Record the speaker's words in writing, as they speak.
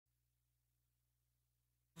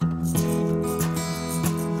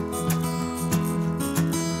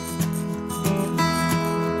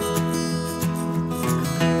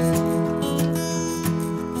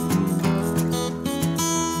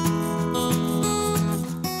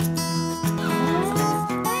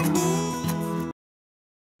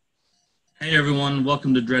Hey everyone,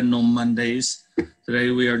 welcome to Dreadnought Mondays.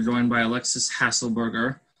 Today we are joined by Alexis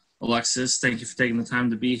Haselberger. Alexis, thank you for taking the time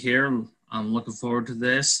to be here. I'm looking forward to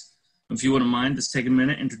this. If you wouldn't mind, just take a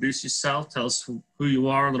minute, introduce yourself, tell us who you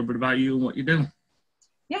are, a little bit about you and what you do.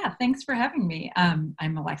 Yeah, thanks for having me. I'm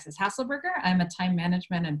Alexis Haselberger. I'm a time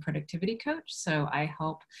management and productivity coach. So I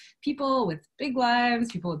help people with big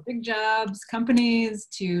lives, people with big jobs, companies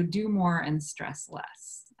to do more and stress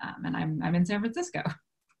less. And I'm in San Francisco.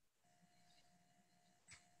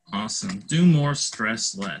 Awesome. Do more,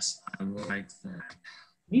 stress less. I like that.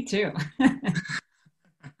 Me too.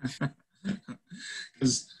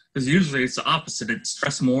 Because usually it's the opposite. It's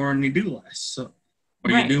stress more and you do less. So,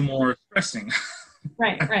 or Right. you do more stressing.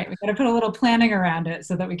 Right. We got to put a little planning around it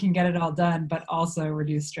so that we can get it all done, but also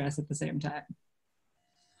reduce stress at the same time.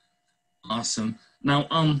 Awesome. Now,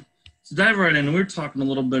 to dive right in, we were talking a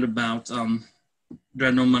little bit about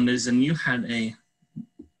Dreadnought Mondays, and you had a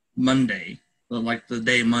Monday, like the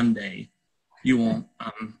day Monday, you won't,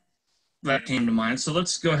 that came to mind. So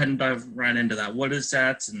let's go ahead and dive right into that. What is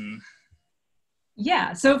that? And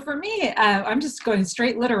yeah, so for me, I'm just going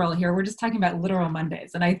straight literal here. We're just talking about literal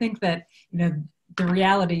Mondays. And I think that, the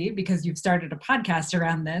reality, because you've started a podcast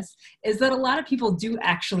around this, is that a lot of people do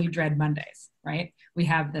actually dread Mondays, right? We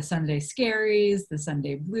have the Sunday scaries, the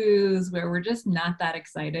Sunday blues, where we're just not that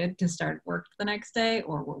excited to start work the next day,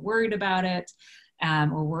 or we're worried about it.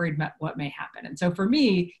 Or worried about what may happen. And so for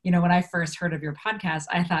me, when I first heard of your podcast,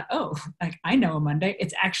 I thought, oh, like I know a Monday,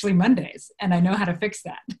 it's actually Mondays. And I know how to fix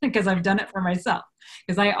that because I've done it for myself.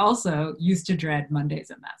 Because I also used to dread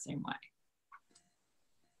Mondays in that same way.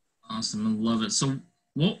 awesome. I love it. So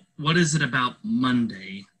what is it about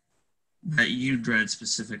Monday that you dread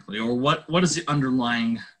specifically? Or what is the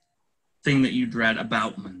underlying thing that you dread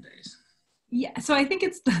about Mondays? Yeah, so I think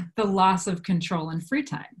it's the loss of control and free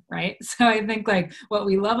time, right? So I think like what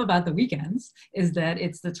we love about the weekends is that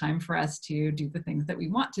it's the time for us to do the things that we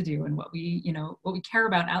want to do and what we care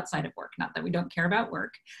about outside of work. Not that we don't care about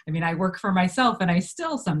work. I mean, I work for myself and I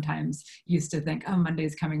still sometimes used to think, oh,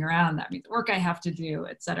 Monday's coming around. That means work I have to do,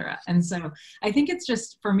 et cetera. And so I think it's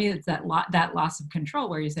just, for me, it's that loss of control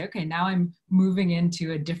where you say, okay, now I'm moving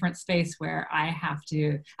into a different space where I have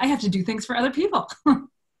to do things for other people.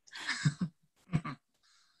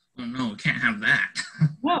 Oh no, can't have that.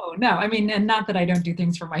 No. I mean, and not that I don't do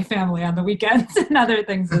things for my family on the weekends and other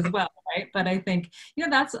things as well, right? But I think,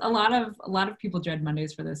 that's a lot of people dread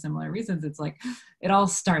Mondays for those similar reasons. It's like, it all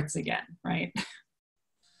starts again, right?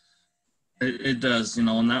 It does, and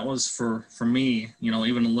that was for me,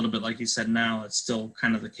 even a little bit like you said now, it's still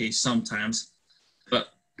kind of the case sometimes. But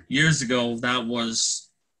years ago, that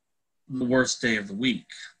was the worst day of the week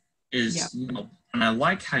and I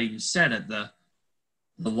like how you said it,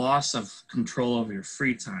 the loss of control over your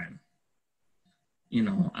free time.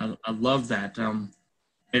 I love that.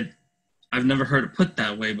 I've never heard it put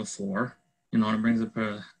that way before. And it brings up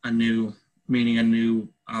a new meaning, a new,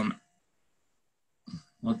 I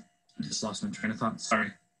just lost my train of thought.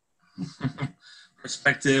 Sorry.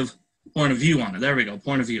 Perspective, point of view on it. There we go.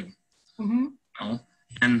 Point of view. Mm-hmm.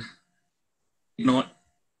 And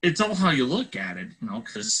it's all how you look at it,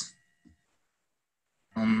 because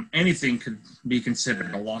anything could be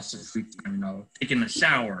considered a loss of free time. Taking a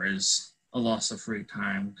shower is a loss of free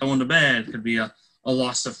time. Going to bed could be a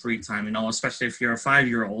loss of free time, especially if you're a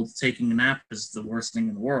 5-year-old. Taking a nap is the worst thing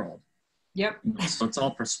in the world. Yep. So it's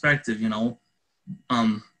all perspective,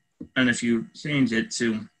 and if you change it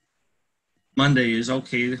to Monday is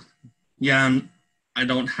okay, yeah, I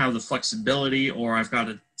don't have the flexibility, or I've got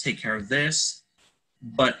to take care of this,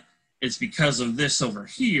 but it's because of this over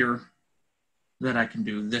here that I can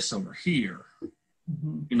do this over here.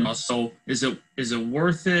 Mm-hmm. So is it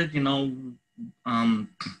worth it? You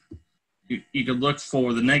could look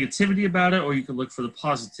for the negativity about it, or you could look for the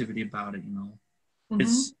positivity about it. Mm-hmm.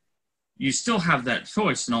 You still have that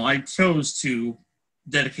choice. I chose to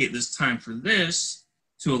dedicate this time for this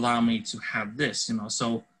to allow me to have this.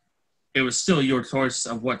 So it was still your choice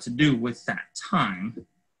of what to do with that time.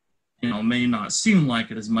 May not seem like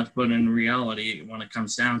it as much, but in reality, when it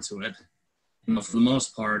comes down to it, for the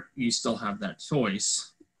most part, you still have that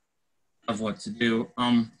choice of what to do.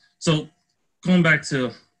 So going back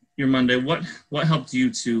to your Monday, what helped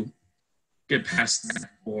you to get past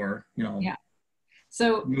that, or Yeah.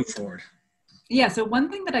 So move forward? Yeah, so one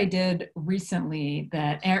thing that I did recently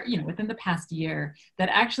that, within the past year that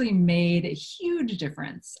actually made a huge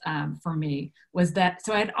difference for me was that,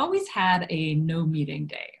 so I'd always had a no meeting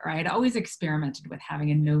day, or I'd always experimented with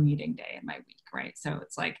having a no meeting day in my week, right? So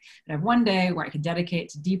it's like I'd have one day where I could dedicate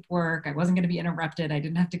to deep work. I wasn't going to be interrupted. I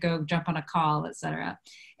didn't have to go jump on a call, etc.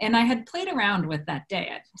 And I had played around with that day.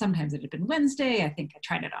 Sometimes it had been Wednesday. I think I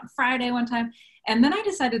tried it on Friday one time. And then I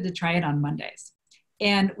decided to try it on Mondays.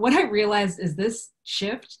 And what I realized is this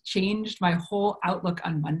shift changed my whole outlook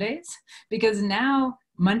on Mondays, because now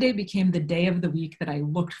Monday became the day of the week that I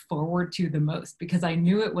looked forward to the most, because I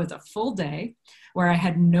knew it was a full day where I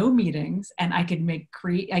had no meetings and I could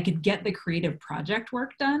get the creative project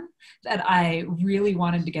work done that I really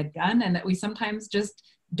wanted to get done, and that we sometimes just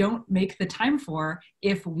don't make the time for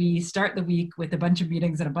if we start the week with a bunch of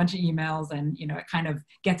meetings and a bunch of emails, and it kind of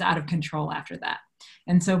gets out of control after that.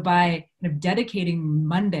 And so by kind of dedicating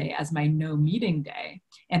Monday as my no meeting day,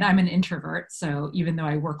 and I'm an introvert, so even though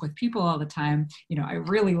I work with people all the time, I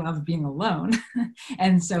really love being alone.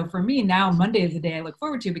 And so for me now, Monday is the day I look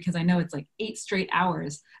forward to, because I know it's like 8 straight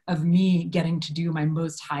hours of me getting to do my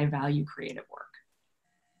most high value creative work.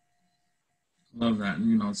 Love that.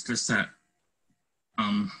 It's just that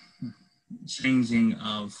changing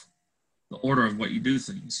of the order of what you do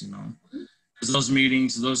things, because those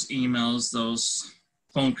meetings, those emails, those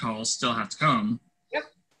phone calls still have to come. Yep.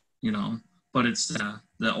 But it's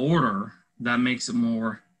the order that makes it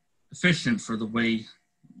more efficient for the way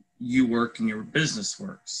you work and your business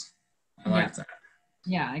works. I like that.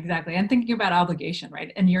 Yeah, exactly. And thinking about obligation,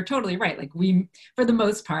 right? And you're totally right. Like for the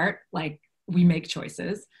most part, like we make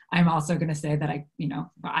choices. I'm also going to say that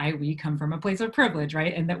we come from a place of privilege,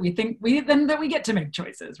 right? And that we think that we get to make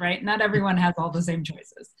choices, right? Not everyone has all the same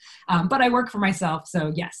choices, but I work for myself,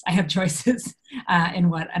 so yes, I have choices in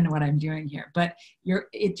what I'm doing here. But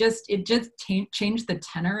it just changed the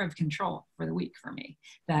tenor of control for the week for me.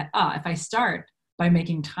 That if I start by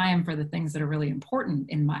making time for the things that are really important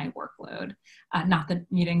in my workload, not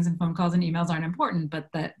that meetings and phone calls and emails aren't important, but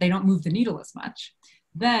that they don't move the needle as much,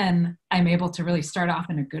 then I'm able to really start off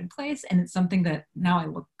in a good place. And it's something that now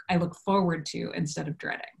I look forward to instead of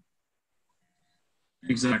dreading.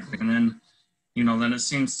 Exactly. And then, then it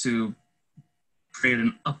seems to create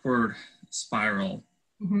an upward spiral,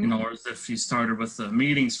 Mm-hmm. whereas if you started with the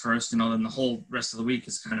meetings first, then the whole rest of the week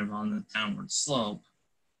is kind of on the downward slope.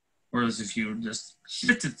 Whereas if you just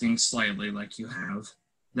shifted things slightly like you have,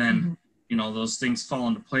 then, Mm-hmm. Those things fall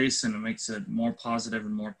into place, and it makes it more positive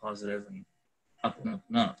and up and up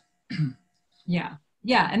and up. Yeah.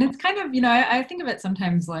 Yeah. And it's kind of, I think of it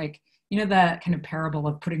sometimes like, that kind of parable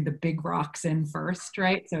of putting the big rocks in first,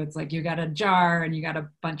 right? So it's like you got a jar and you got a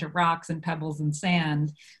bunch of rocks and pebbles and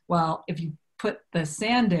sand. Well, if you put the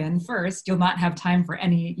sand in first, you'll not have time for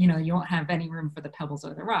any, you won't have any room for the pebbles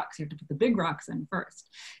or the rocks. You have to put the big rocks in first.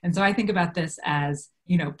 And so I think about this as,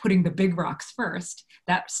 putting the big rocks first,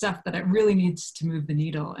 that stuff that it really needs to move the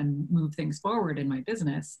needle and move things forward in my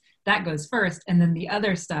business, that goes first. And then the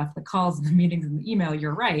other stuff, the calls and the meetings and the email,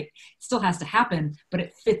 you're right, still has to happen, but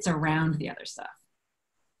it fits around the other stuff.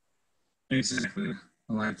 Exactly.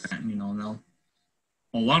 I like that.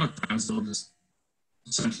 A lot of times they'll just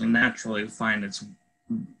essentially naturally find its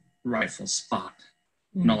rightful spot.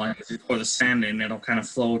 Like if you pour the sand in, it'll kind of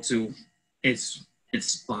flow to its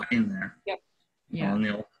spot in there. Yep. Yeah.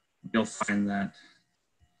 And you'll find that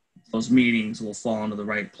those meetings will fall into the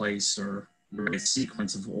right place or the right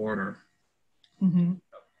sequence of order. Mm-hmm.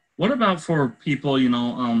 What about for people,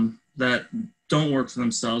 that don't work for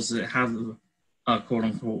themselves, that have a quote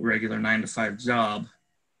unquote regular 9-to-5 job?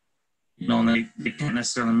 And they can't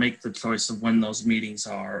necessarily make the choice of when those meetings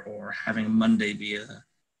are, or having Monday be a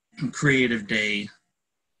creative day.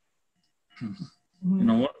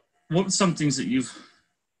 Mm-hmm. What are some things that you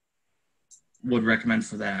would recommend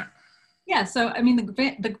for that? Yeah, so I mean,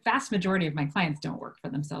 the vast majority of my clients don't work for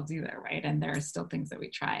themselves either, right? And there are still things that we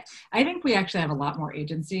try. I think we actually have a lot more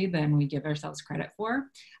agency than we give ourselves credit for.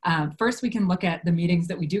 First, we can look at the meetings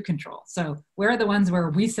that we do control. So where are the ones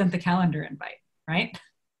where we sent the calendar invite, right?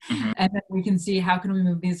 Mm-hmm. And then we can see how can we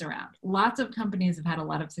move these around. Lots of companies have had a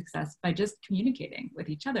lot of success by just communicating with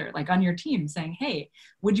each other, like on your team saying, hey,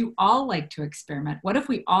 would you all like to experiment? What if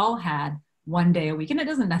we all had one day a week? And it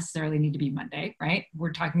doesn't necessarily need to be Monday, right?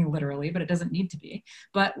 We're talking literally, but it doesn't need to be.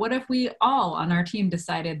 But what if we all on our team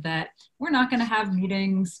decided that we're not going to have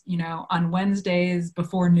meetings, on Wednesdays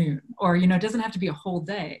before noon, or, it doesn't have to be a whole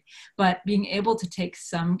day, but being able to take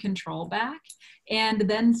some control back and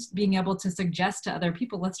then being able to suggest to other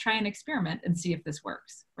people, let's try an experiment and see if this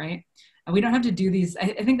works, right? We don't have to do these.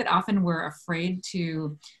 I think that often we're afraid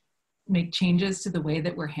to make changes to the way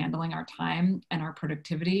that we're handling our time and our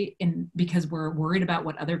productivity because we're worried about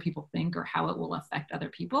what other people think or how it will affect other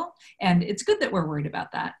people. And it's good that we're worried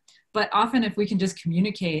about that. But often if we can just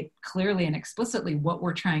communicate clearly and explicitly what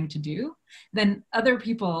we're trying to do, then other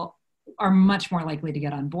people are much more likely to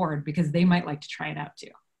get on board because they might like to try it out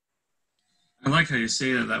too. I like how you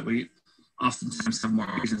say that we oftentimes have more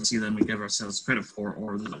agency than we give ourselves credit for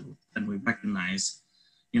or than we recognize.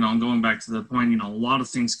 Going back to the point, a lot of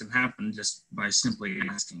things can happen just by simply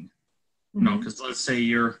asking. Because let's say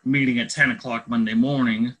you're meeting at 10 o'clock Monday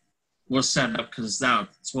morning, we'll set up because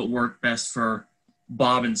that's what worked best for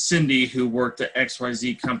Bob and Cindy, who worked at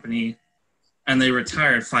XYZ company, and they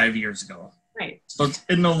retired 5 years ago. Right. So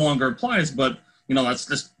it no longer applies, but, that's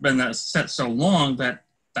just been that set so long that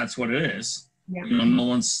that's what it is. Yeah. No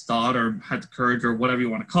one's thought or had the courage or whatever you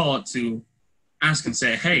want to call it to ask and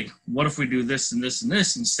say, hey, what if we do this and this and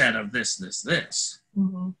this instead of this?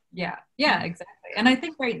 Mm-hmm. Yeah, exactly. And I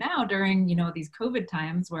think right now during, these COVID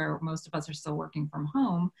times where most of us are still working from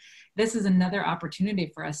home, this is another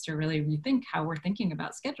opportunity for us to really rethink how we're thinking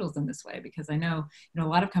about schedules in this way, because I know, a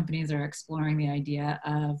lot of companies are exploring the idea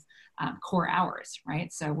of core hours,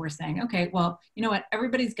 right? So we're saying, okay, well, you know what,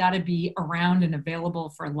 everybody's got to be around and available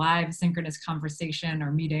for live synchronous conversation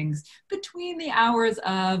or meetings between the hours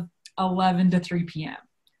of 11 to 3 p.m.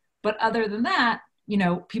 But other than that,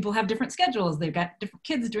 people have different schedules. They've got different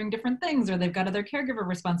kids doing different things, or they've got other caregiver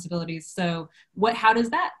responsibilities. So how does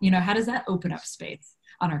that open up space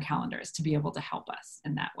on our calendars to be able to help us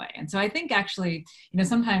in that way? And so I think actually,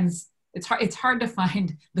 sometimes it's hard to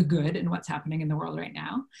find the good in what's happening in the world right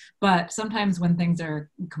now. But sometimes when things are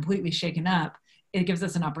completely shaken up, it gives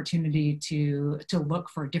us an opportunity to look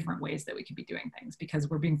for different ways that we could be doing things because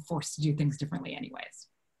we're being forced to do things differently anyways.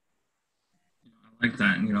 I like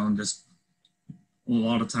that, and just a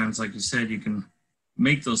lot of times, like you said, you can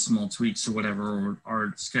make those small tweaks or whatever, or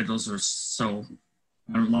our schedules are so,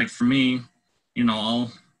 like for me,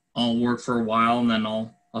 I'll work for a while and then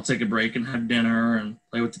I'll take a break and have dinner and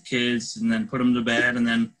play with the kids and then put them to bed and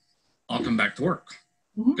then I'll come back to work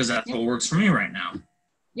because that's what works for me right now.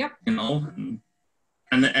 Yep. And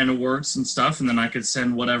it works and stuff. And then I could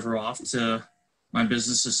send whatever off to my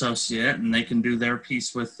business associate and they can do their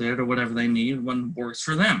piece with it or whatever they need when it works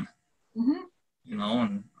for them. Mm-hmm.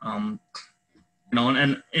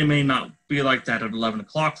 And it may not be like that at 11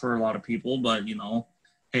 o'clock for a lot of people, but,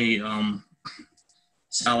 hey,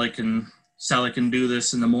 Sally can do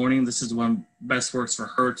this in the morning. This is when best works for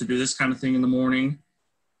her to do this kind of thing in the morning.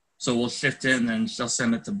 So we'll shift it and then she'll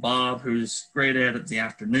send it to Bob, who's great at it the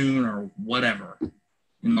afternoon or whatever,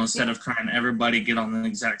 instead of trying to everybody get on the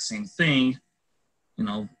exact same thing,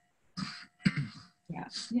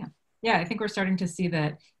 Yeah. I think we're starting to see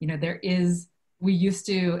that, we used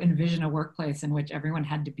to envision a workplace in which everyone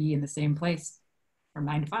had to be in the same place from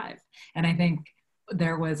 9 to 5. And I think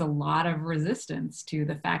there was a lot of resistance to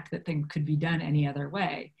the fact that things could be done any other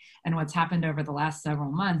way. And what's happened over the last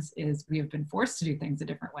several months is we have been forced to do things a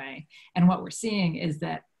different way. And what we're seeing is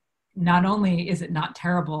that not only is it not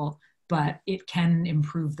terrible, but it can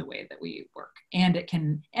improve the way that we work. And it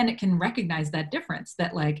can recognize that difference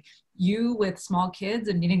that like you with small kids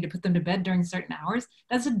and needing to put them to bed during certain hours,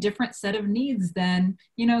 that's a different set of needs than,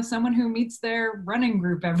 someone who meets their running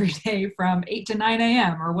group every day from 8 to 9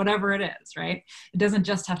 a.m. or whatever it is, right? It doesn't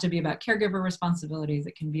just have to be about caregiver responsibilities.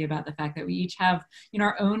 It can be about the fact that we each have,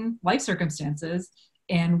 our own life circumstances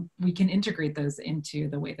and we can integrate those into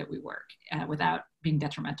the way that we work without being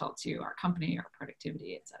detrimental to our company or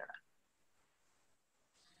productivity, et cetera.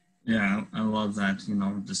 Yeah, I love that,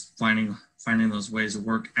 just finding those ways of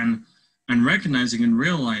work and recognizing and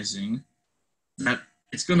realizing that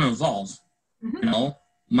it's going to evolve. Mm-hmm.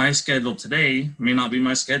 My schedule today may not be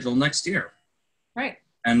my schedule next year. Right.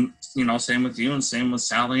 And, same with you and same with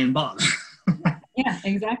Sally and Bob. Yeah,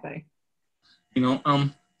 exactly.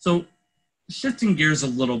 So shifting gears a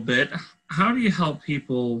little bit, how do you help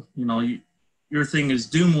people, your thing is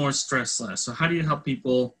do more, stress less. So how do you help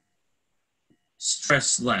people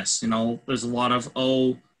stress less? There's a lot of,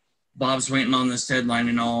 Bob's waiting on this deadline,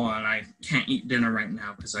 and I can't eat dinner right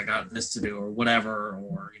now because I got this to do or whatever,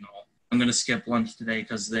 or, I'm going to skip lunch today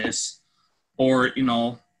because this, or,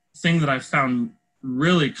 thing that I've found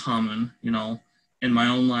really common, in my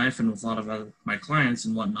own life and with a lot of my clients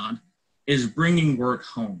and whatnot is bringing work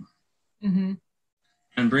home. Mm-hmm.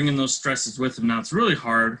 And bringing those stresses with them. Now it's really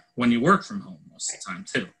hard when you work from home most of the time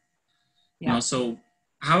too. Yeah. So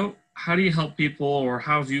how do you help people, or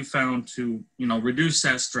how have you found to, reduce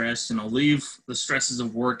that stress, leave the stresses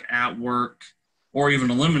of work at work, or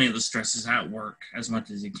even eliminate the stresses at work as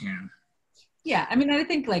much as you can? Yeah, I mean, I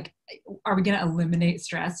think like, are we going to eliminate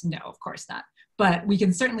stress? No, of course not. But we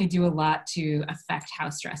can certainly do a lot to affect how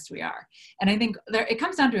stressed we are. And I think it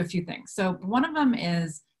comes down to a few things. So one of them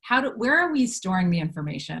is where are we storing the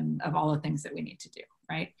information of all the things that we need to do,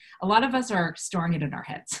 right? A lot of us are storing it in our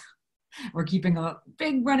heads. We're keeping a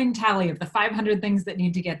big running tally of the 500 things that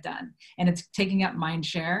need to get done. And it's taking up mind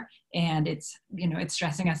share, and it's, it's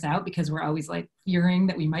stressing us out because we're always like fearing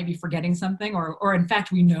that we might be forgetting something, or in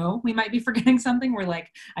fact, we know we might be forgetting something. We're like,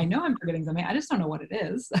 I know I'm forgetting something. I just don't know what it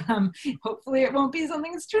is. Hopefully it won't be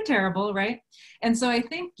something that's too terrible, right? And so I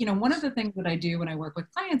think, one of the things that I do when I work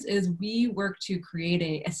with clients is we work to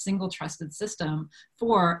create a single trusted system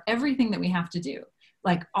for everything that we have to do.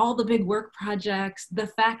 Like all the big work projects, the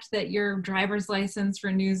fact that your driver's license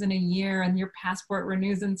renews in a year and your passport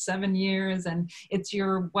renews in 7 years, and it's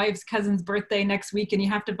your wife's cousin's birthday next week and you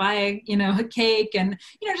have to buy, a cake, and,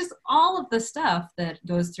 just all of the stuff that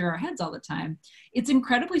goes through our heads all the time. It's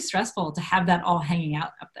incredibly stressful to have that all hanging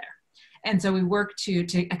out up there. And so we work to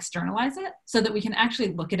externalize it so that we can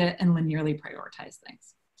actually look at it and linearly prioritize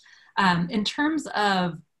things. In terms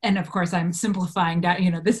of, and of course I'm simplifying that,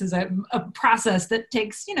 this is a process that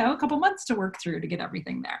takes, a couple months to work through to get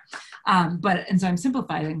everything there. And so I'm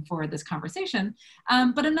simplifying for this conversation.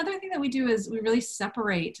 But another thing that we do is we really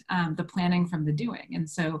separate the planning from the doing. And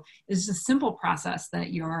so it's a simple process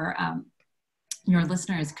that your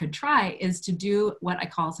listeners could try is to do what I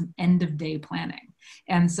call some end of day planning.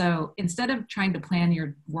 And so instead of trying to plan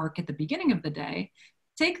your work at the beginning of the day,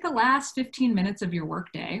 take the last 15 minutes of your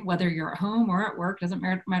workday, whether you're at home or at work, doesn't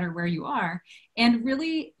matter where you are, and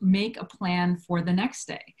really make a plan for the next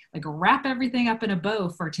day. Like wrap everything up in a bow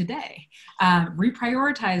for today.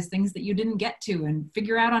 Reprioritize things that you didn't get to and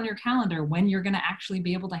figure out on your calendar when you're going to actually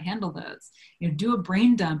be able to handle those. Do a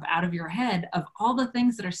brain dump out of your head of all the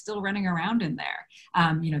things that are still running around in there.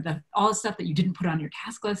 All the stuff that you didn't put on your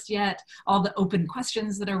task list yet, all the open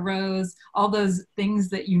questions that arose, all those things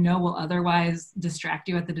that will otherwise distract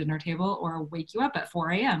you at the dinner table or wake you up at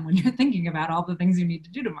 4 a.m. when you're thinking about all the things you need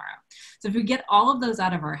to do tomorrow. So if we get all of those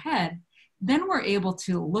out of our head, then we're able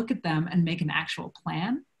to look at them and make an actual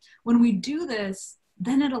plan. When we do this,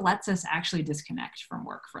 then it lets us actually disconnect from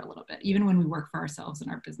work for a little bit, even when we work for ourselves and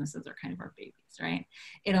our businesses are kind of our babies, right?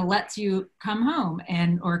 It lets you come home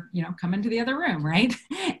or come into the other room, right?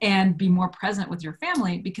 And be more present with your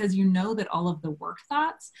family because you know that all of the work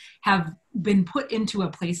thoughts have been put into a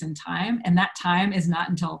place and time, and that time is not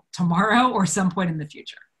until tomorrow or some point in the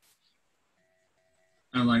future.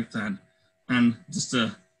 I like that. And just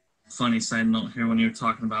a funny side note here, when you were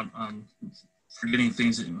talking about forgetting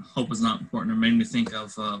things that you hope is not important, it made me think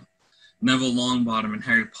of Neville Longbottom and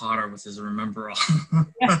Harry Potter with his remember all.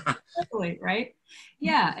 Yeah, totally, right?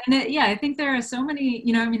 Yeah, and I think there are so many,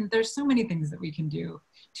 there's so many things that we can do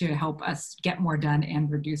to help us get more done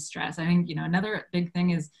and reduce stress. I think, another big thing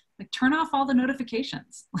is like turn off all the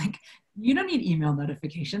notifications. Like you don't need email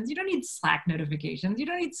notifications. You don't need Slack notifications. You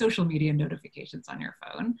don't need social media notifications on your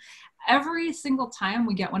phone. Every single time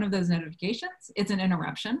we get one of those notifications, it's an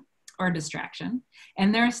interruption or a distraction.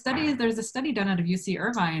 And there's a study done out of UC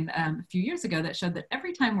Irvine a few years ago that showed that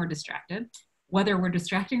every time we're distracted, whether we're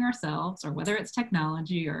distracting ourselves or whether it's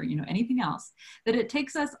technology or anything else, that it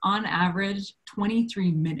takes us on average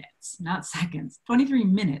 23 minutes, not seconds, 23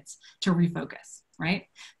 minutes to refocus, right?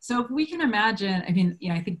 So if we can imagine,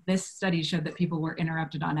 I think this study showed that people were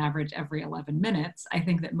interrupted on average every 11 minutes. I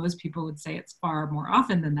think that most people would say it's far more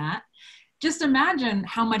often than that. Just imagine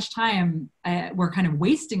how much time we're kind of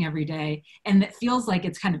wasting every day, and that feels like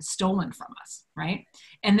it's kind of stolen from us, right?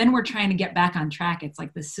 And then we're trying to get back on track. It's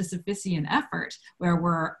like the Sisyphusian effort where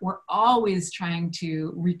we're always trying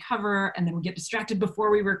to recover, and then we get distracted before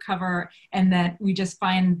we recover, and that we just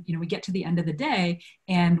find, we get to the end of the day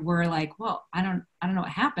and we're like, well, I don't know what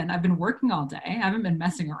happened. I've been working all day. I haven't been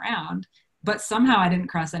messing around, but somehow I didn't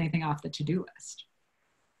cross anything off the to-do list.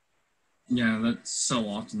 Yeah, that's so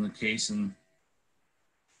often the case, and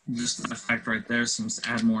just the fact right there seems to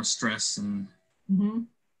add more stress and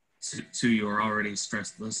to your already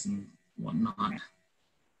stressed list and whatnot.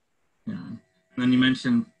 Yeah, and then you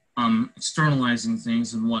mentioned externalizing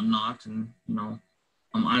things and whatnot, and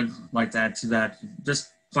I'd like to add to that.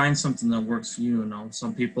 Just find something that works for you.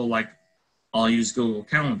 Some people I'll use Google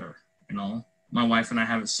Calendar. My wife and I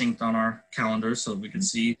have it synced on our calendar so we can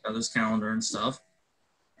see each other's calendar and stuff.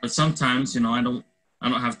 But sometimes, I don't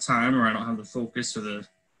have time, or I don't have the focus or the,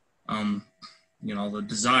 the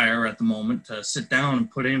desire at the moment to sit down and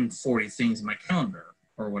put in 40 things in my calendar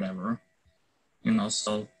or whatever.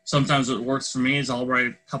 So sometimes what works for me is I'll write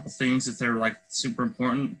a couple things if they're super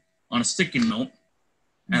important on a sticky note,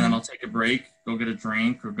 and then I'll take a break, go get a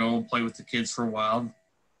drink, or go play with the kids for a while.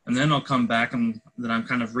 And then I'll come back and then I'm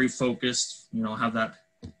kind of refocused, have that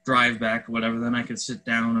drive back or whatever. Then I can sit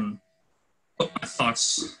down and put my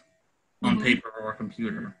thoughts on paper or a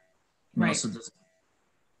computer. So just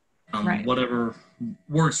whatever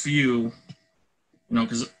works for you,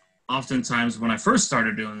 because oftentimes when I first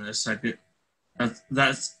started doing this,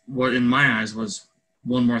 that's what in my eyes was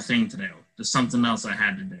one more thing to do. There's something else I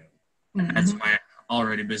had to do. That's my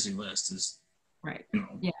already busy list is,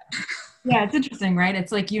 Yeah, it's interesting, right?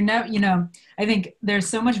 It's like, I think there's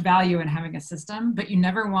so much value in having a system, but you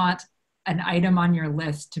never want an item on your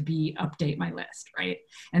list to be update my list, right?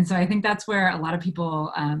 And so I think that's where a lot of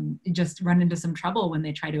people just run into some trouble when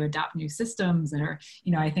they try to adopt new systems. Or,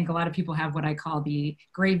 I think a lot of people have what I call the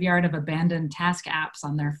graveyard of abandoned task apps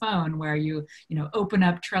on their phone, where you open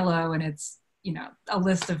up Trello and it's, a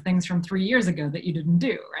list of things from 3 years ago that you didn't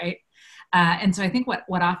do, right? And so I think what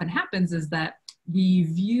often happens is that we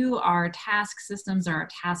view our task systems or our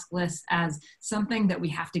task lists as something that we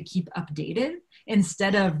have to keep updated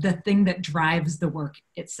instead of the thing that drives the work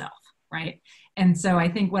itself, right? And so I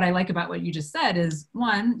think what I like about what you just said is,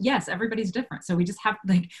 one, yes, everybody's different. So we just have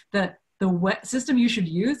the system you should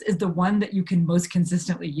use is the one that you can most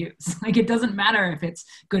consistently use. Like, it doesn't matter if it's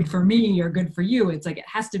good for me or good for you. It's like, it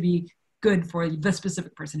has to be good for the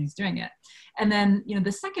specific person who's doing it. And then,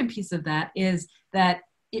 the second piece of that is that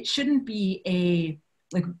it shouldn't be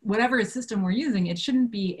whatever system we're using, it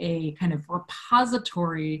shouldn't be a kind of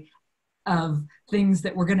repository of things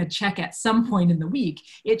that we're going to check at some point in the week.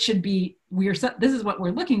 It should be, this is what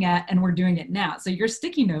we're looking at and we're doing it now. So your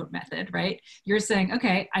sticky note method, right? You're saying,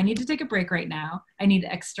 okay, I need to take a break right now. I need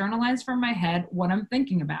to externalize from my head what I'm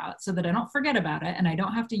thinking about so that I don't forget about it and I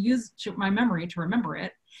don't have to use my memory to remember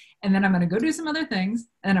it. And then I'm going to go do some other things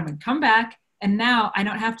and I'm going to come back. And now I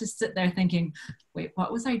don't have to sit there thinking, wait,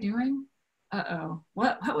 what was I doing? Uh-oh,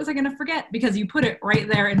 what was I going to forget? Because you put it right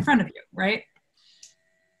there in front of you, right?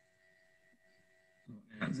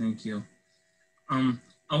 Yeah, thank you. I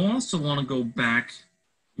also want to go back,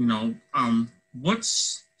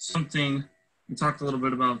 what's something, we talked a little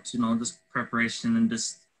bit about, this preparation and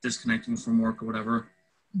disconnecting from work or whatever.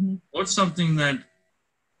 Mm-hmm. What's something that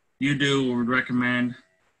you do or would recommend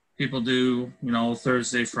people do,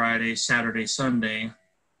 Thursday, Friday, Saturday, Sunday,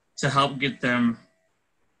 to help get them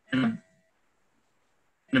in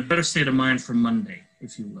a better state of mind for Monday,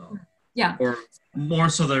 if you will? Yeah. Or more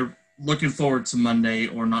so they're looking forward to Monday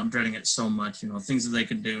or not dreading it so much, things that they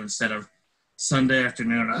can do instead of Sunday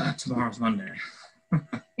afternoon, tomorrow's Monday.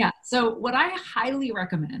 Yeah. So what I highly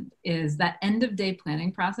recommend is that end of day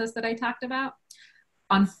planning process that I talked about.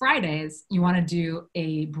 On Fridays, you want to do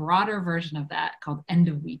a broader version of that called end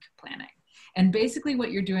of week planning. And basically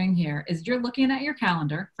what you're doing here is you're looking at your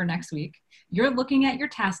calendar for next week, you're looking at your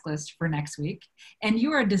task list for next week, and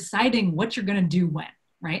you are deciding what you're going to do when,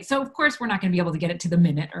 right? So of course, we're not going to be able to get it to the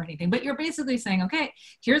minute or anything, but you're basically saying, okay,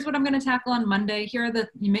 here's what I'm going to tackle on Monday.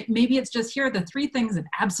 Maybe it's just, here are the 3 things that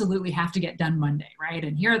absolutely have to get done Monday, right?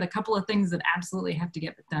 And here are the couple of things that absolutely have to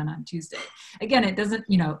get done on Tuesday. Again, it doesn't,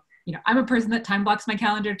 I'm a person that time blocks my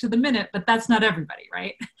calendar to the minute, but that's not everybody,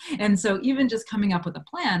 right? And so even just coming up with a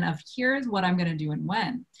plan of here's what I'm going to do and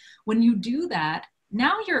when you do that,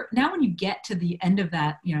 now when you get to the end of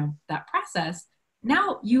that, that process,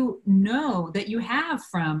 now you know that you have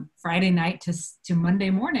from Friday night to Monday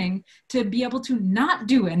morning to be able to not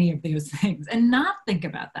do any of those things and not think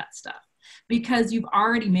about that stuff because you've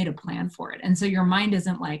already made a plan for it. And so your mind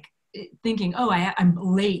isn't like thinking, oh, I'm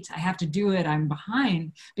late, I have to do it, I'm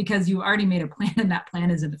behind, because you already made a plan and that plan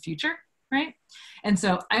is in the future, right? And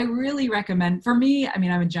so I really recommend, for me, I'm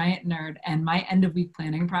a giant nerd and my end of week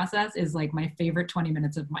planning process is like my favorite 20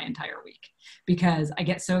 minutes of my entire week because I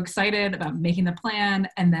get so excited about making the plan.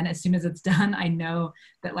 And then as soon as it's done, I know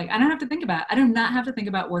that I do not have to think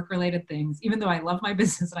about work-related things, even though I love my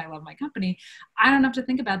business and I love my company. I don't have to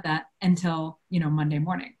think about that until, Monday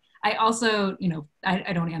morning. I also,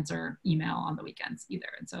 I don't answer email on the weekends either.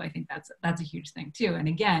 And so I think that's a huge thing too. And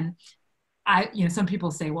again, some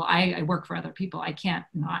people say, well, I work for other people. I can't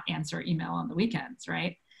not answer email on the weekends,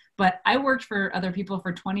 right? But I worked for other people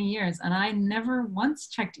for 20 years and I never once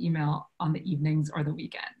checked email on the evenings or the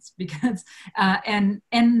weekends because, and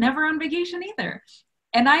never on vacation either.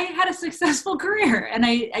 And I had a successful career and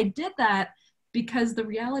I did that because the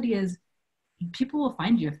reality is people will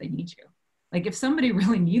find you if they need you. Like if somebody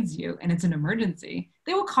really needs you and it's an emergency,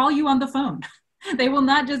 they will call you on the phone. They will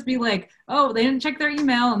not just be like, oh, they didn't check their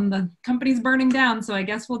email and the company's burning down, so I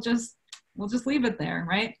guess we'll just leave it there,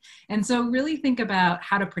 right? And so really think about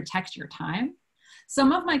how to protect your time.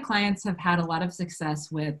 Some of my clients have had a lot of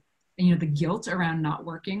success with the guilt around not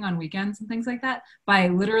working on weekends and things like that by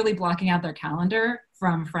literally blocking out their calendar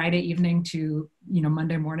from Friday evening to,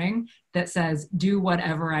 Monday morning that says, do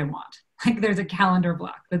whatever I want. Like there's a calendar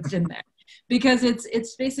block that's in there because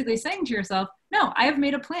it's basically saying to yourself, no, I have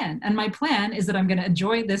made a plan. And my plan is that I'm going to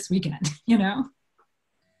enjoy this weekend, I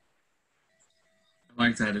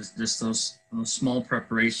like that. It's just those small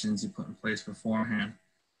preparations you put in place beforehand.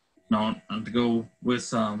 And to go with,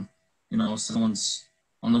 someone's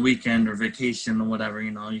on the weekend or vacation or whatever,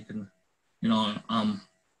 you can,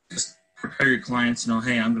 just prepare your clients,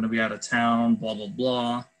 hey, I'm going to be out of town, blah, blah,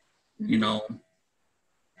 blah. Mm-hmm.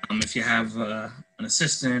 If you have an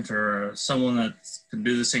assistant or someone that can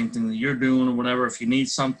do the same thing that you're doing or whatever, if you need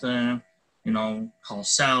something, call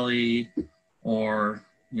Sally or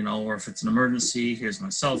if it's an emergency, here's my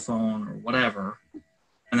cell phone or whatever.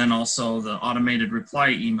 And then also the automated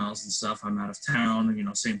reply emails and stuff. I'm out of town,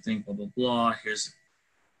 same thing, blah, blah, blah.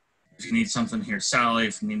 If you need something, here's Sally.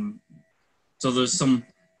 So there's some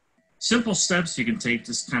simple steps you can take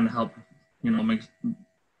to kind of help, make,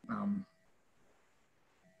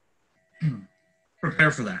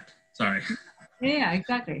 prepare for that. Sorry. Yeah,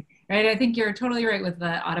 exactly. Right. I think you're totally right with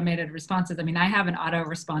the automated responses. I mean, I have an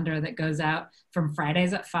autoresponder that goes out from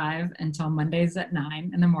Fridays at 5 until Mondays at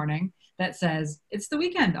 9 in the morning that says, it's the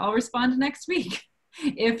weekend. I'll respond next week.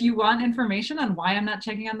 If you want information on why I'm not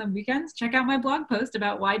checking on the weekends, check out my blog post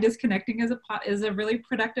about why disconnecting is a really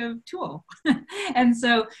productive tool. And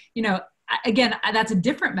so, again, that's a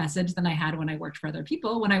different message than I had when I worked for other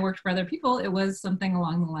people. When I worked for other people, it was something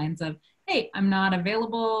along the lines of, hey, I'm not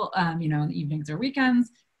available, in the evenings or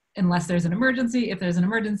weekends, unless there's an emergency. If there's an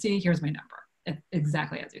emergency, here's my number.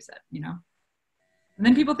 Exactly as you said, And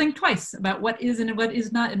then people think twice about what is and what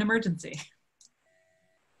is not an emergency.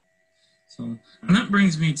 So, and that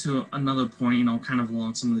brings me to another point, kind of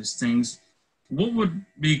along some of these things. What would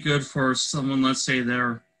be good for someone, let's say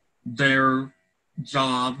their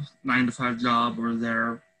job, 9-to-5 job, or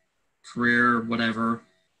their career, whatever,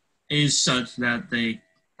 is such that they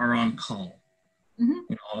are on call?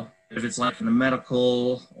 Mm-hmm. If it's like in a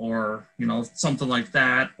medical or, something like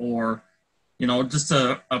that, or, just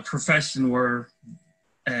a profession where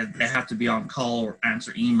they have to be on call or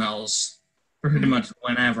answer emails pretty much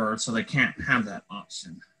whenever, so they can't have that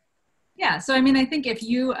option. Yeah. So, I mean, I think if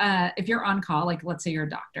you're on call, like let's say you're a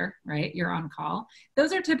doctor, right? You're on call.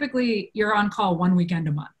 Those are typically, you're on call one weekend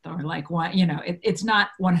a month or like one, it's not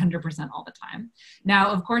 100% all the time.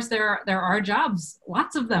 Now, of course, there are jobs,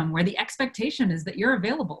 lots of them, where the expectation is that you're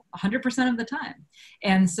available 100% of the time.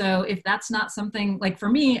 And so if that's not something, like for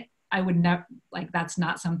me, I would never, that's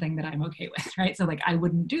not something that I'm okay with, right? So I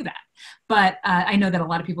wouldn't do that. But I know that a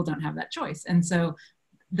lot of people don't have that choice. And so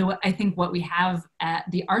I think what we have at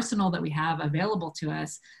the arsenal that we have available to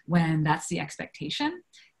us when that's the expectation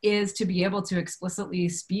is to be able to explicitly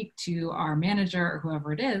speak to our manager or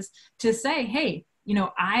whoever it is to say, hey,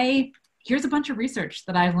 here's a bunch of research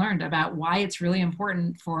that I've learned about why it's really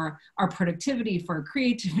important for our productivity, for our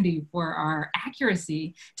creativity, for our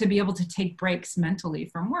accuracy to be able to take breaks mentally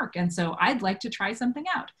from work. And so I'd like to try something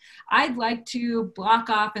out. I'd like to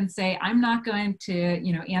block off and say, I'm not going to,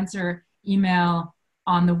 answer email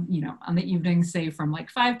on the evening, say from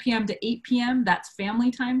 5 p.m. to 8 p.m. That's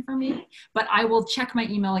family time for me, but I will check my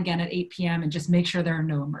email again at 8 p.m. and just make sure there are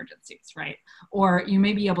no emergencies, right? Or you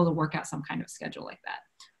may be able to work out some kind of schedule like that.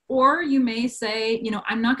 Or you may say,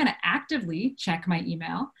 I'm not going to actively check my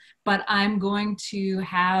email, but I'm going to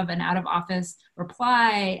have an out of office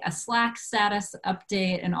reply, a Slack status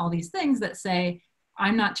update, and all these things that say,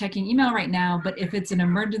 I'm not checking email right now, but if it's an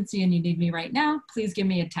emergency and you need me right now, please give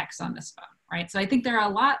me a text on this phone. Right. So I think there are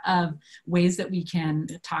a lot of ways that we can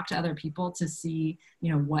talk to other people to see,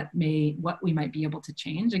 what we might be able to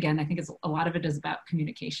change. Again, I think a lot of it is about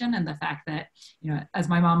communication and the fact that, as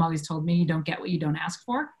my mom always told me, you don't get what you don't ask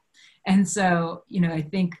for. And so, I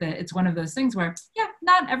think that it's one of those things where,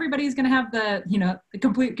 not everybody's going to have the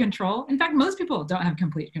complete control. In fact, most people don't have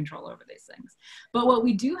complete control over these things. But what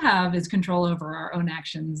we do have is control over our own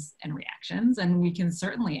actions and reactions. And we can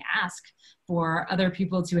certainly ask for other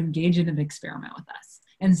people to engage in an experiment with us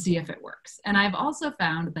and see if it works. And I've also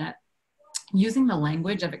found that using the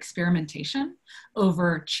language of experimentation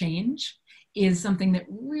over change is something that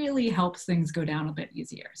really helps things go down a bit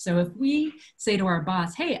easier. So if we say to our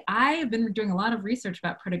boss, hey, I've been doing a lot of research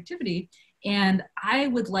about productivity, and I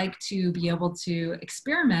would like to be able to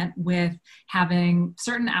experiment with having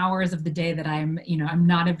certain hours of the day that I'm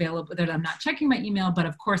not available, that I'm not checking my email, but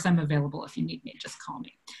of course I'm available if you need me, just call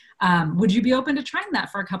me. Would you be open to trying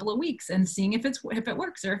that for a couple of weeks and seeing if it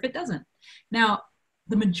works or if it doesn't? Now,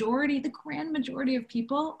 the grand majority of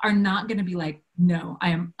people are not going to be like, no, I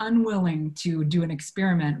am unwilling to do an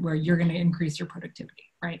experiment where you're going to increase your productivity,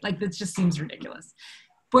 right? Like that just seems ridiculous.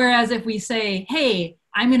 Whereas if we say, hey,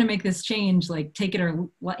 I'm going to make this change, like take it or,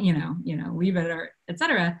 leave it or et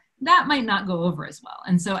cetera, that might not go over as well.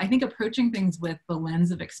 And so I think approaching things with the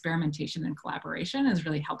lens of experimentation and collaboration is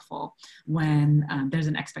really helpful when there's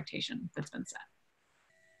an expectation that's been set.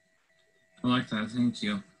 I like that. Thank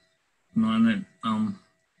you. And it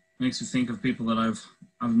makes me think of people that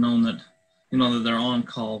I've known that, that they're on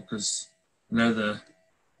call because they're the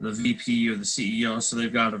VP or the CEO, so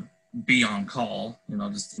they've got to be on call,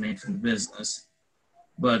 just the nature of the business.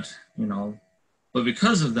 But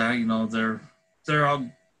because of that, they're all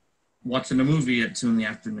watching a movie at 2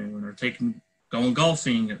 p.m. or going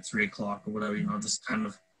golfing at 3 o'clock or whatever, just kind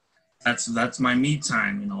of, that's my me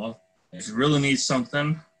time, If you really need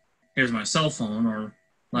something, here's my cell phone, or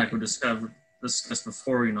like we discussed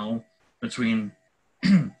before, between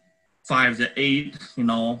 5 to 8,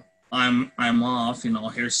 I'm off,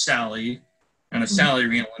 here's Sally, and if Sally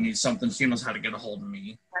really needs something, she knows how to get a hold of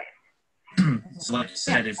me. Right. So like you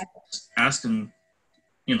said, if you ask and,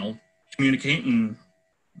 communicate, and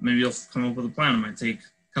maybe you'll come up with a plan. It might take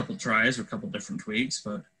a couple tries or a couple different tweaks,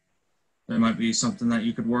 but there might be something that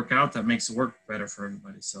you could work out that makes it work better for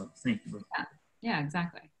everybody. So thank you. Yeah,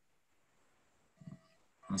 exactly.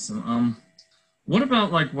 Awesome. What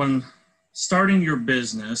about like when starting your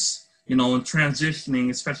business, and transitioning,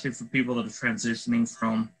 especially for people that are transitioning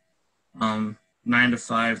from 9 to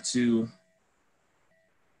 5 to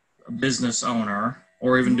a business owner,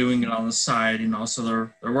 or even doing it on the side, so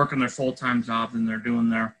they're working their full-time job and they're doing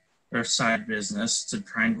their side business to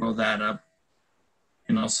try and grow that up,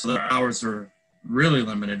 so their hours are really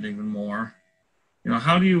limited even more.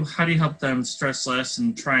 How do you help them stress less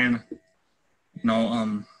and try and,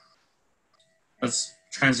 let's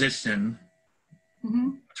transition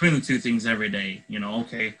between the two things every day,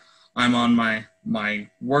 okay, I'm on my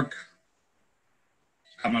work,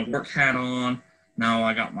 got my work hat on, now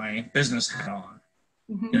I got my business hat on.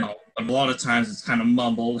 A lot of times it's kind of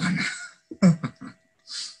mumbled.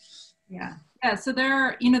 Yeah. So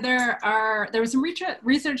there was some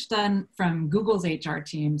research done from Google's HR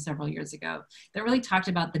team several years ago that really talked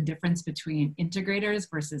about the difference between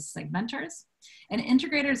integrators versus segmenters. And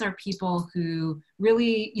integrators are people who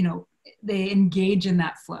really, they engage in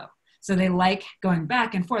that flow. So they like going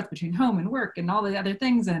back and forth between home and work and all the other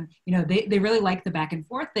things. And, they really like the back and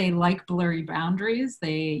forth. They like blurry boundaries.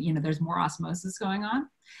 There's more osmosis going on.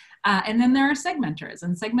 And then there are segmenters,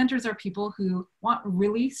 and segmenters are people who want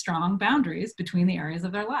really strong boundaries between the areas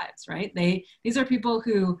of their lives, right? These are people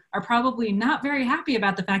who are probably not very happy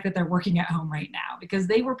about the fact that they're working at home right now, because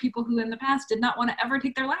they were people who in the past did not want to ever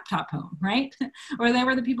take their laptop home, right? Or they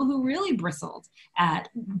were the people who really bristled at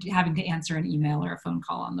having to answer an email or a phone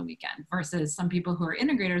call on the weekend, versus some people who are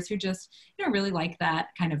integrators who just, really like that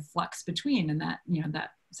kind of flux between, and that,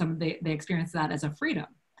 they experience that as a freedom.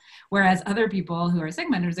 Whereas other people who are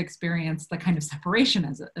segmenters experience the kind of separation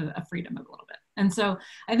as a freedom a little bit. And so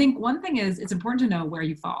I think one thing is it's important to know where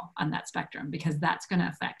you fall on that spectrum, because that's going to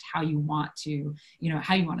affect how you want to,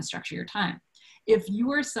 how you want to structure your time. If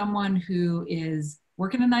you are someone who is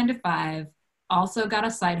working a 9 to 5, also got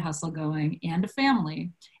a side hustle going and a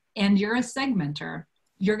family, and you're a segmenter,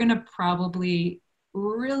 you're going to probably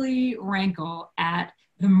really rankle at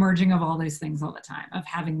the merging of all those things all the time, of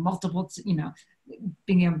having multiple,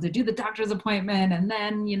 being able to do the doctor's appointment and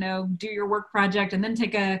then, do your work project and then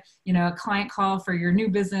take a client call for your new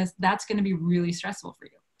business. That's going to be really stressful for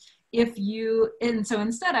you. And so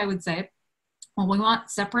instead I would say, well, we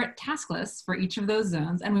want separate task lists for each of those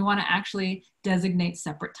zones, and we want to actually designate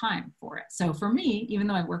separate time for it. So for me, even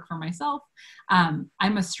though I work for myself, I'm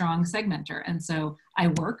a strong segmenter. And so I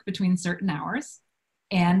work between certain hours,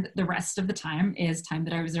 and the rest of the time is time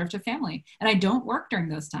that I reserve to family. And I don't work during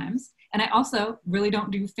those times. And I also really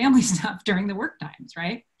don't do family stuff during the work times,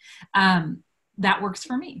 right? That works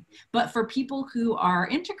for me. But for people who are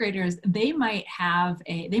integrators, they might have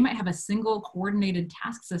a single coordinated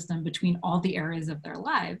task system between all the areas of their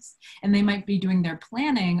lives. And they might be doing their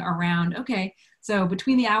planning around, okay, so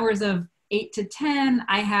between the hours of 8 to 10,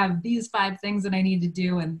 I have these 5 things that I need to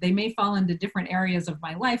do, and they may fall into different areas of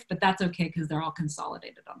my life, but that's okay because they're all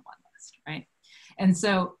consolidated on one list, right? And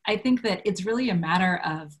so I think that it's really a matter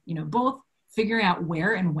of, both figuring out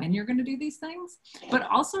where and when you're going to do these things, but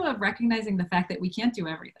also of recognizing the fact that we can't do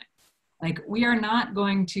everything. Like, we are not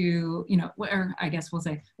going to, or I guess we'll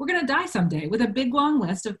say, we're going to die someday with a big long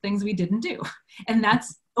list of things we didn't do. And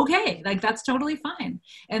that's okay. Like, that's totally fine.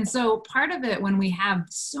 And so part of it, when we have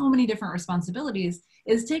so many different responsibilities,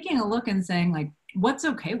 is taking a look and saying, like, what's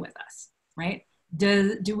okay with us, right?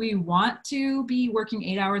 Do we want to be working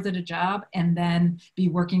 8 hours at a job and then be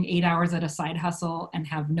working 8 hours at a side hustle and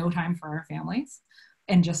have no time for our families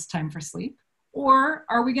and just time for sleep? Or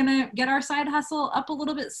are we going to get our side hustle up a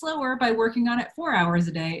little bit slower by working on it 4 hours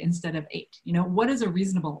a day instead of 8? You know, what does a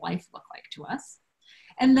reasonable life look like to us?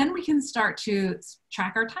 And then we can start to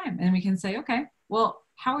track our time and we can say, okay, well,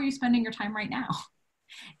 how are you spending your time right now?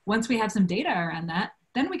 Once we have some data around that,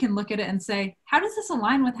 then we can look at it and say, how does this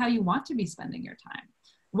align with how you want to be spending your time?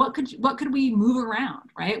 What could we move around,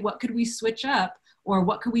 right? What could we switch up, or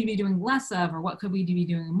what could we be doing less of, or what could we be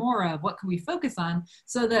doing more of? What could we focus on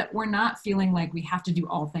so that we're not feeling like we have to do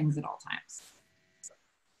all things at all times?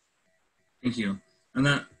 Thank you. And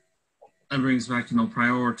that brings back,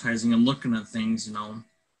 prioritizing and looking at things,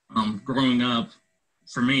 growing up,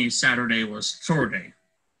 for me, Saturday was chore day,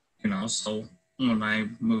 so when I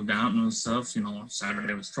moved out and stuff,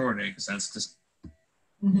 Saturday was chore day because that's just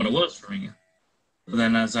what it was for me. But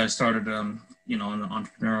then as I started, in the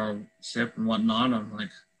entrepreneurship and whatnot, I'm like,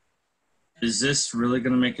 is this really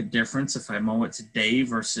going to make a difference if I mow it today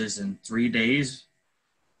versus in 3 days?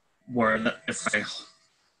 Where if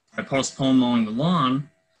I postpone mowing the lawn,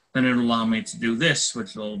 then it'll allow me to do this,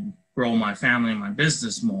 which will grow my family and my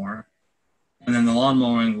business more. And then the lawn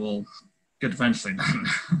mowing will get eventually done.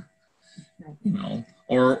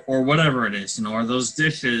 Or whatever it is, or those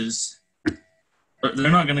dishes,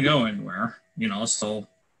 they're not going to go anywhere, so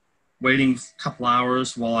waiting a couple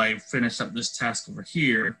hours while I finish up this task over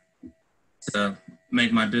here to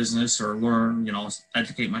make my business or learn,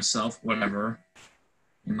 educate myself, whatever,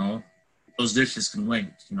 those dishes can wait,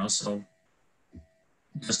 so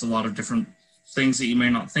just a lot of different things that you may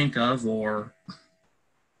not think of or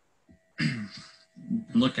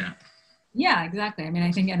look at. Yeah, exactly. I mean,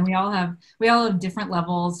 I think, and we all have different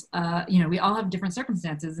levels, we all have different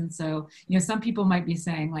circumstances. And so, some people might be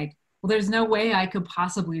saying like, well, there's no way I could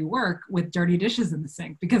possibly work with dirty dishes in the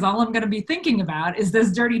sink because all I'm going to be thinking about is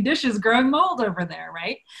those dirty dishes growing mold over there,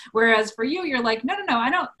 right? Whereas for you, you're like, no, I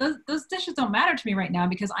don't, those dishes don't matter to me right now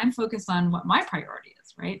because I'm focused on what my priority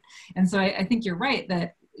is, right? And so I think you're right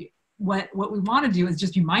that what we want to do is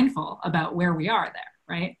just be mindful about where we are there,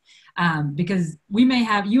 right? Because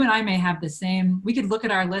you and I may have the same, we could look at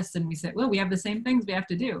our list and we say, well, we have the same things we have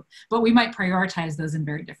to do, but we might prioritize those in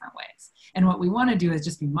very different ways. And what we want to do is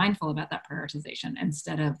just be mindful about that prioritization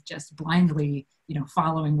instead of just blindly,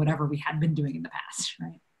 following whatever we had been doing in the past,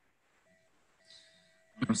 right?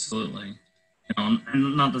 Absolutely.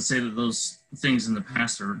 And not to say that those things in the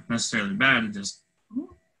past are necessarily bad, it just,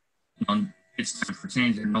 it's time for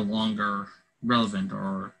change. They're no longer relevant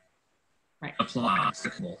or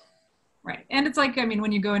applicable. Right. And it's like, I mean,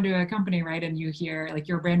 when you go into a company, right, and you hear like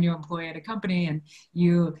you're a brand new employee at a company and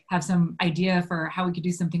you have some idea for how we could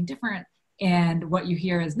do something different. And what you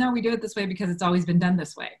hear is, no, we do it this way because it's always been done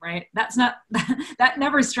this way, right? That's not, that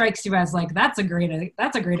never strikes you as like, that's a great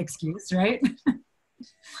excuse, right?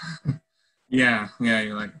 Yeah.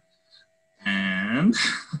 You're like, and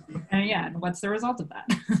and what's the result of that?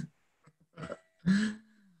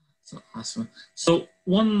 So awesome. So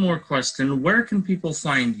one more question. Where can people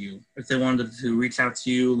find you if they wanted to reach out to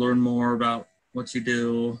you, learn more about what you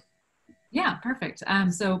do? Yeah, perfect.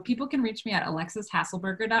 So people can reach me at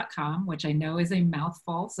alexishaselberger.com, which I know is a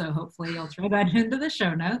mouthful. So hopefully you'll throw that into the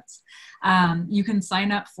show notes. You can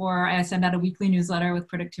sign up I send out a weekly newsletter with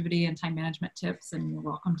productivity and time management tips, and you're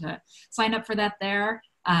welcome to sign up for that there.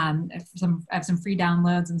 I have some free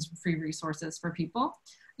downloads and some free resources for people.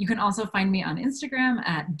 You can also find me on Instagram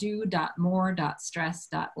at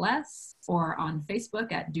do.more.stress.less or on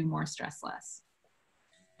Facebook at do more stress less.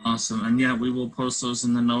 Awesome. And yeah, we will post those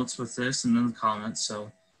in the notes with this and in the comments.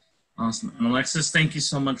 So awesome. And Alexis, thank you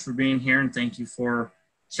so much for being here, and thank you for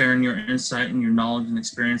sharing your insight and your knowledge and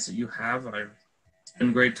experience that you have. It's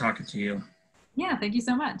been great talking to you. Yeah, thank you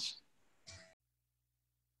so much.